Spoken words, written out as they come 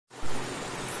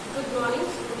morning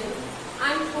students.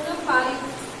 I am Poonam Parikh.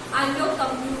 I am your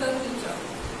computer teacher.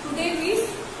 Today we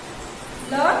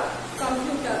learn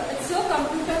computer. It's your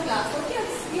computer class. Okay,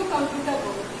 it's your computer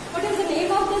book. What is the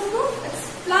name of this book? It's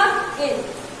Plug In.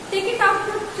 Take it out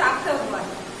to chapter 1.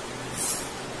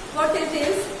 What it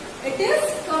is? It is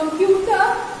computer,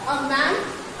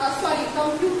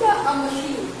 computer, a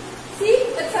machine. See,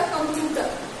 it's a computer.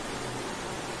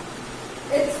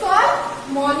 It's called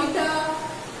monitor.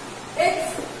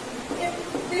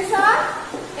 These are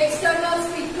external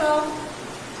speaker.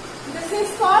 This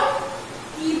is called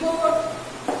keyboard.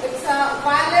 It's a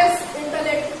wireless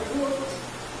internet route.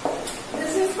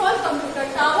 This is called computer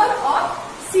tower or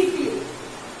CPU.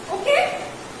 Okay?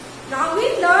 Now we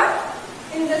learn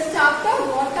in this chapter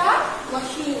what are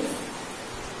machines.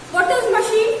 What is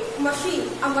machine? Machine.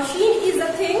 A machine is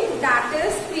a thing that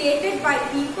is created by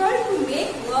people to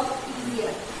make work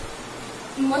easier.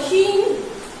 Machine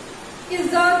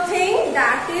is a thing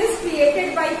that is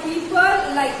created by people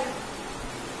like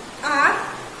us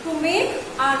to make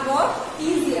our work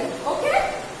easier. Okay?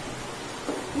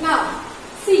 Now,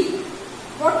 see,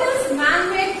 what is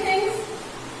man-made things?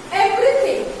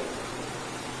 Everything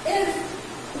is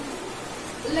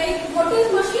like, what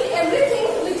is machine? Everything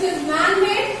which is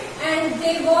man-made and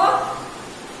they work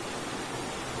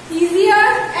easier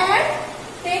and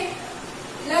take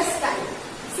less time.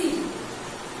 See,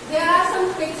 there are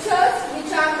some pictures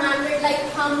which are man-made like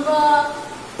hammer,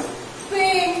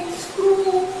 pin,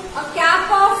 screw, a cap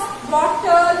of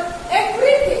bottle,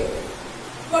 everything.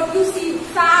 What you see,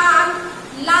 fan,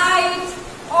 lights,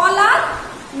 all are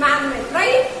man-made,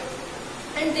 right?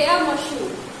 And they are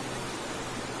machine.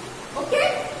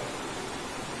 Okay?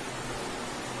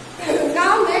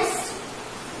 Now next,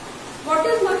 what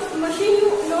is machine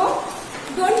you know?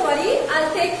 Don't worry,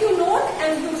 I'll take you note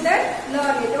and you then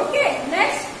learn it. Okay?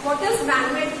 Next, what is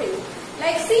man-made thing?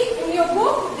 Like see, in your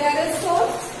book there is shown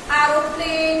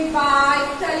aeroplane,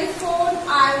 bike, telephone,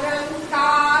 iron,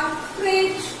 car,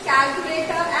 fridge,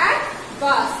 calculator and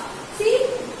bus. See,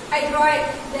 I draw it.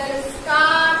 There is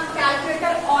car,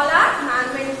 calculator, all are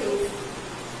man-made things.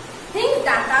 Things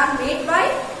that are made by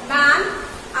man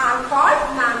are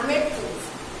called man-made things.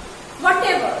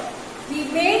 Whatever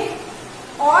we made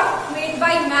or made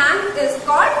by man is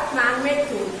called man-made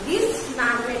things. These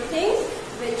man-made things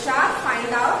which are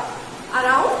find out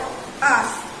around us.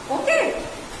 Okay.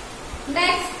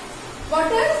 Next,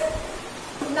 what is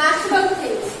natural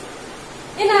things?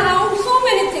 In around so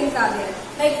many things are there.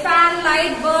 Like fan,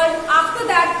 light, bird. After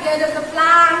that there is a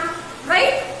plant.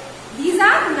 Right? These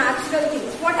are natural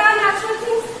things. What are natural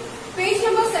things? Page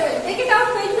number 7. Take it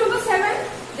out, page number 7.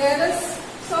 There is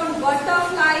some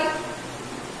butterfly,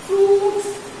 fruits,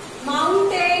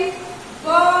 mountain,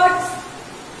 birds,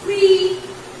 tree,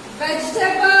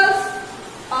 vegetables,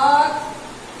 earth,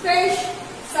 fish,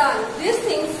 sun. These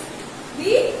things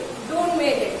we don't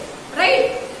make it.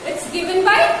 Right? It's given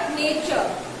by nature.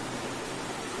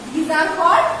 These are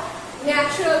called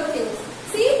natural things.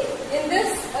 See, in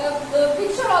this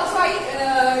picture also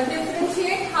I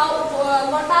differentiate how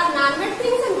what are man-made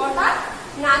things and what are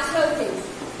natural things.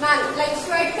 Like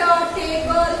sweater,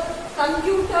 table,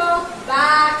 computer,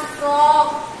 bag,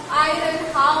 frog, iron,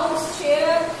 house,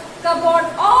 chair, cupboard,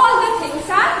 all the things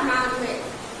are man-made.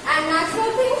 And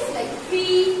natural things like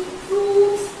tree,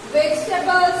 fruits,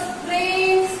 vegetables,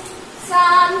 grains,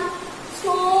 sun,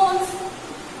 stones,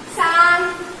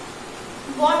 sand,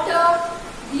 water,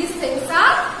 these things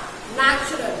are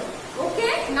natural.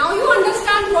 Okay? Now you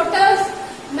understand what is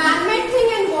man-made thing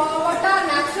and what are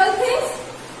natural things?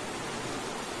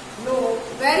 No.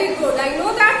 Very good. I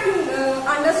know that you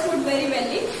understood very well.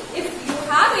 If you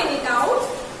have any doubts,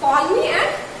 call me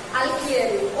and I'll clear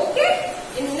you. Okay?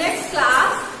 In next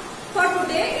class, for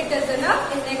today it is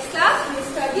enough. In next class we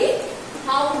study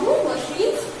how do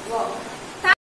machines work.